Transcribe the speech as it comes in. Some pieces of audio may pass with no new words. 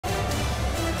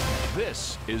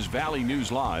This is Valley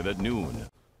News Live at noon.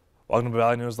 Welcome to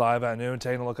Valley News Live at noon.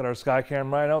 Taking a look at our sky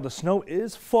cam right now. The snow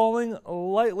is falling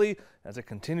lightly as it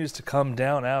continues to come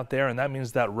down out there, and that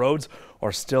means that roads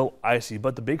are still icy.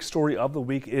 But the big story of the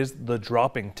week is the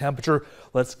dropping temperature.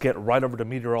 Let's get right over to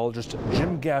meteorologist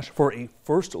Jim Gash for a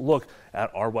first look at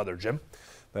our weather. Jim?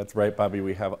 That's right, Bobby.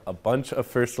 We have a bunch of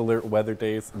first alert weather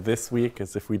days this week,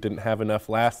 as if we didn't have enough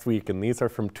last week. And these are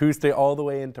from Tuesday all the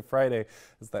way into Friday,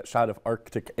 as that shot of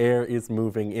Arctic air is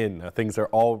moving in. Now, things are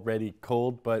already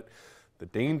cold, but the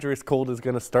dangerous cold is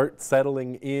going to start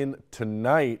settling in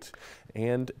tonight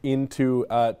and into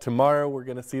tomorrow. We're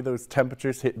going to see those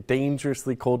temperatures hit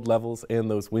dangerously cold levels and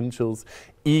those wind chills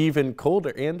even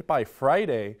colder. And by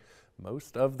Friday,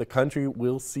 most of the country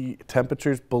will see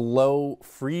temperatures below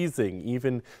freezing.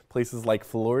 Even places like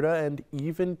Florida and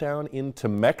even down into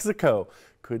Mexico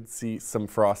could see some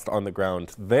frost on the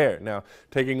ground there. Now,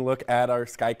 taking a look at our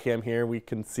sky cam here, we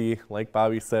can see, like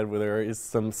Bobby said, where there is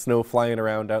some snow flying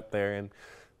around out there, and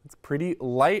it's pretty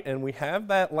light, and we have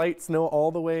that light snow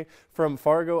all the way from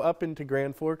Fargo up into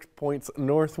Grand Forks, points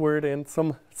northward, and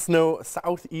some snow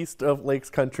southeast of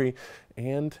Lakes Country.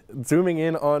 And zooming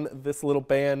in on this little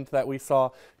band that we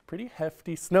saw, pretty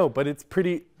hefty snow, but it's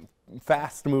pretty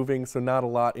fast moving, so not a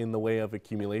lot in the way of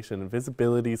accumulation. And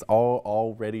visibility's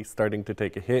already starting to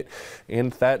take a hit,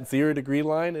 and that 0 degree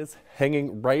line is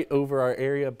hanging right over our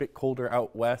area, a bit colder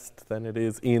out west than it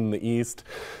is in the east.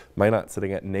 Minot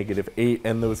sitting at -8,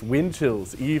 and those wind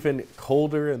chills even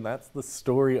colder, and that's the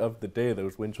story of the day.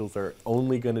 Those wind chills are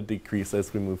only going to decrease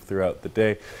as we move throughout the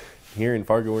day. Here in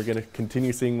Fargo, we're going to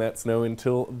continue seeing that snow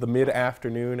until the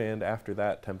mid-afternoon, and after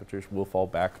that, temperatures will fall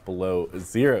back below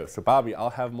 0. So, Bobby,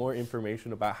 I'll have more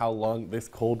information about how long this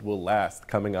cold will last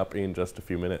coming up in just a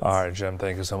few minutes. All right, Jim,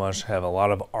 thank you so much. Have a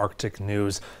lot of Arctic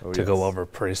news to go over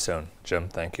pretty soon. Jim,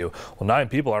 thank you. Well, 9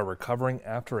 people are recovering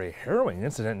after a harrowing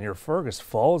incident near Fergus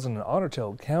Falls in Otter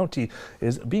County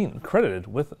is being credited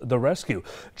with the rescue.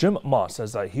 Jim Moss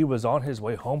says that he was on his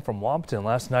way home from Wampton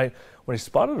last night when he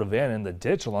spotted a van in the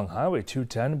ditch along Highway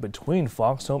 210 between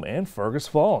Foxhome and Fergus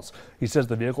Falls. He says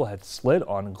the vehicle had slid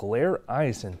on glare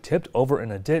ice and tipped over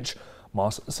in a ditch.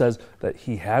 Moss says that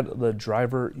he had the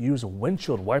driver use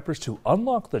windshield wipers to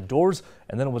unlock the doors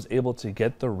and then was able to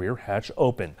get the rear hatch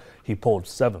open. He pulled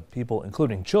 7 people,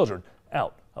 including children,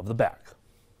 out of the back.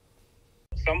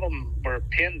 Some of them were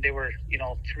pinned. They were,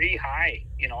 3 high.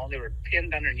 They were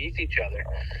pinned underneath each other.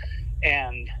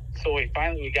 And so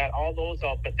we got all those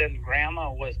out, but then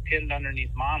Grandma was pinned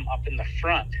underneath Mom up in the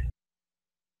front.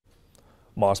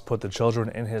 Moss put the children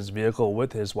in his vehicle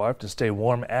with his wife to stay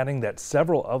warm, adding that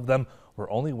several of them were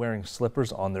only wearing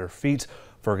slippers on their feet.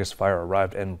 Fergus Fire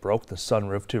arrived and broke the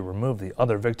sunroof to remove the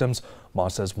other victims.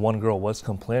 Moss says one girl was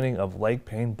complaining of leg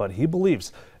pain, but he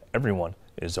believes everyone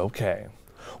is okay.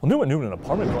 Well, new at noon, an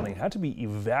apartment building had to be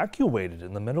evacuated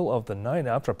in the middle of the night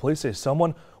after police say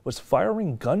someone was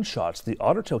firing gunshots. The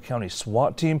Otter County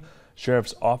SWAT team,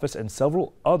 Sheriff's Office, and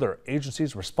several other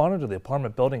agencies responded to the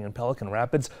apartment building in Pelican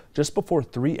Rapids just before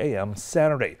 3 a.m.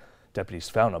 Saturday. Deputies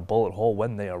found a bullet hole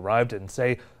when they arrived and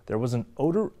say there was an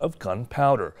odor of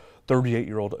gunpowder.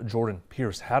 38-year-old Jordan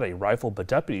Pierce had a rifle, but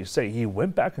deputies say he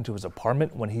went back into his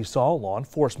apartment when he saw law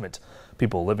enforcement.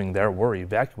 People living there were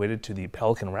evacuated to the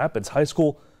Pelican Rapids High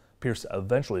School. Pierce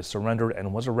eventually surrendered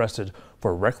and was arrested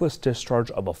for reckless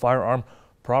discharge of a firearm,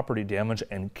 property damage,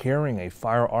 and carrying a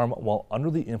firearm while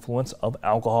under the influence of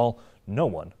alcohol. No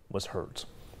one was hurt.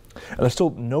 And there's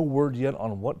still no word yet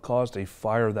on what caused a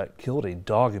fire that killed a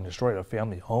dog and destroyed a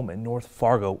family home in North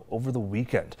Fargo over the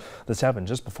weekend. This happened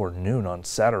just before noon on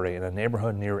Saturday in a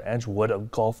neighborhood near Edgewood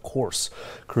Golf Course.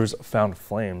 Crews found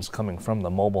flames coming from the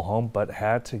mobile home but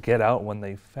had to get out when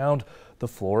they found the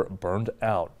floor burned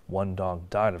out. One dog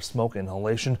died of smoke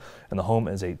inhalation, and the home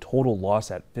is a total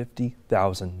loss at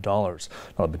 $50,000.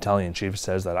 Now, the battalion chief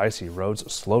says that icy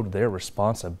roads slowed their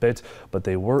response a bit, but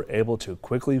they were able to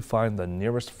quickly find the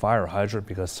nearest fire hydrant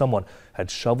because someone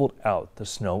had shoveled out the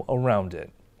snow around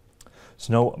it.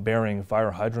 Snow-bearing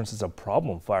fire hydrants is a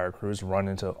problem fire crews run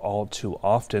into all too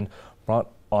often,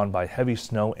 brought on by heavy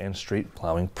snow and street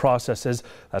plowing processes.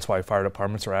 That's why fire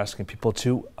departments are asking people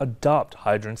to adopt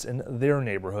hydrants in their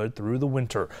neighborhood through the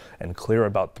winter and clear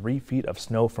about 3 feet of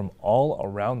snow from all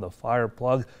around the fire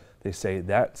plug. They say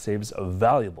that saves a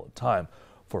valuable time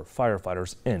for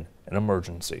firefighters in an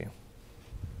emergency.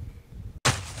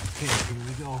 Okay, here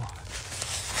we go.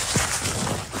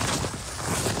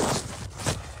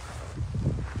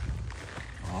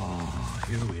 Oh,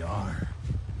 here we are.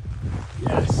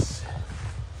 Yes.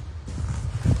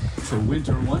 It's a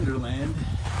winter wonderland.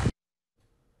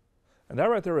 And that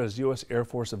right there is U.S. Air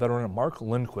Force veteran Mark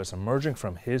Lindquist emerging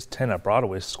from his tent at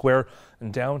Broadway Square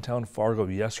in downtown Fargo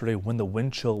yesterday when the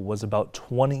wind chill was about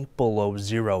 20 below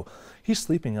zero. He's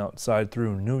sleeping outside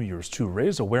through New Year's to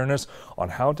raise awareness on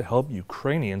how to help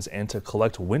Ukrainians and to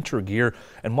collect winter gear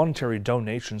and monetary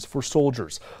donations for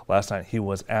soldiers. Last night he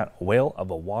was at Whale of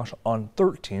a Wash on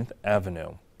 13th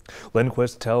Avenue.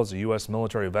 Lindquist tells U.S.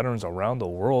 military veterans around the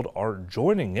world are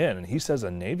joining in, and he says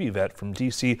a Navy vet from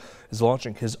D.C. is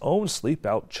launching his own Sleep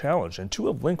Out Challenge, and two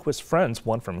of Lindquist's friends,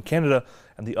 one from Canada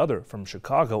and the other from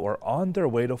Chicago, are on their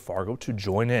way to Fargo to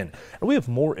join in. And we have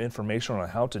more information on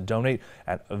how to donate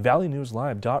at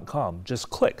valleynewslive.com. Just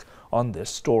click on this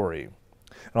story.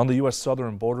 And on the U.S.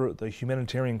 southern border, the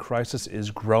humanitarian crisis is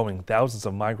growing. Thousands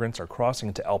of migrants are crossing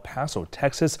into El Paso,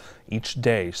 Texas each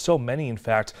day. So many, in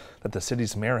fact, that the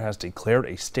city's mayor has declared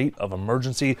a state of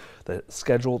emergency. The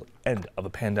scheduled end of a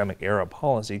pandemic-era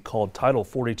policy called Title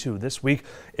 42 this week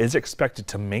is expected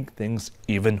to make things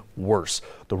even worse.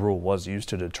 The rule was used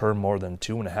to deter more than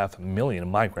 2.5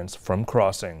 million migrants from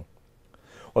crossing.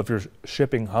 Well, if you're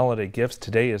shipping holiday gifts,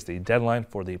 today is the deadline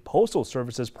for the Postal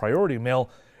Service's Priority Mail,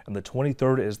 and the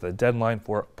 23rd is the deadline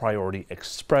for Priority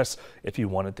Express if you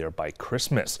want it there by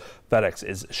Christmas. FedEx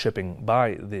is shipping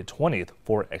by the 20th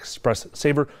for Express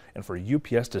Saver, and for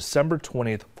UPS, December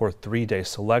 20th for 3-day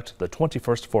Select, the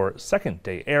 21st for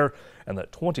second-day Air, and the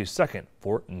 22nd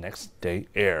for next-day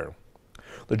Air.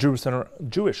 The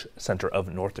Jewish Center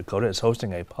of North Dakota is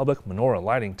hosting a public menorah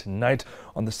lighting tonight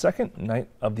on the second night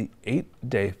of the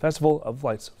 8-day Festival of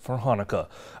Lights for Hanukkah.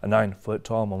 A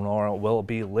 9-foot-tall menorah will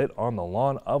be lit on the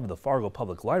lawn of the Fargo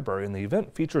Public Library, and the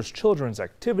event features children's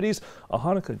activities, a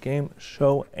Hanukkah game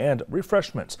show, and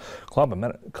refreshments.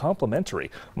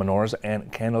 Complimentary menorahs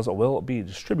and candles will be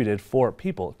distributed for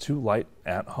people to light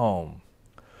at home.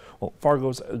 Well,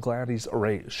 Fargo's Gladys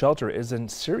Ray Shelter is in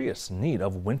serious need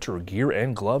of winter gear,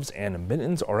 and gloves and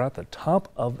mittens are at the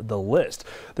top of the list.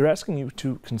 They're asking you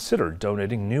to consider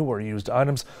donating new or used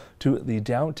items to the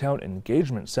Downtown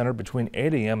Engagement Center between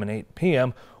 8 a.m. and 8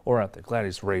 p.m. or at the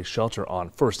Gladys Ray Shelter on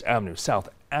 1st Avenue South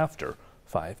after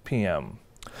 5 p.m.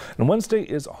 And Wednesday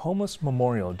is Homeless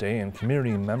Memorial Day, and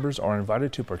community members are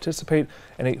invited to participate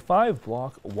in a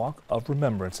 5-block walk of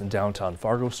remembrance in downtown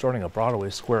Fargo starting at Broadway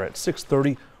Square at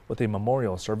 6:30. with a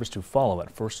memorial service to follow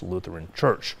at First Lutheran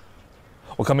Church.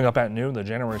 Well, coming up at noon, the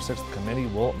January 6th committee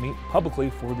will meet publicly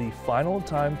for the final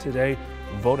time today,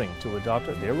 voting to adopt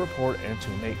their report and to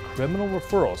make criminal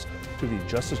referrals to the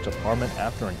Justice Department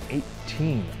after an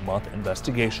 18-month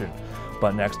investigation.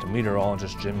 But next,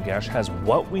 meteorologist Jim Gash has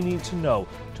what we need to know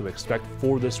to expect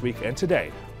for this week and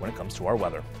today when it comes to our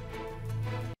weather.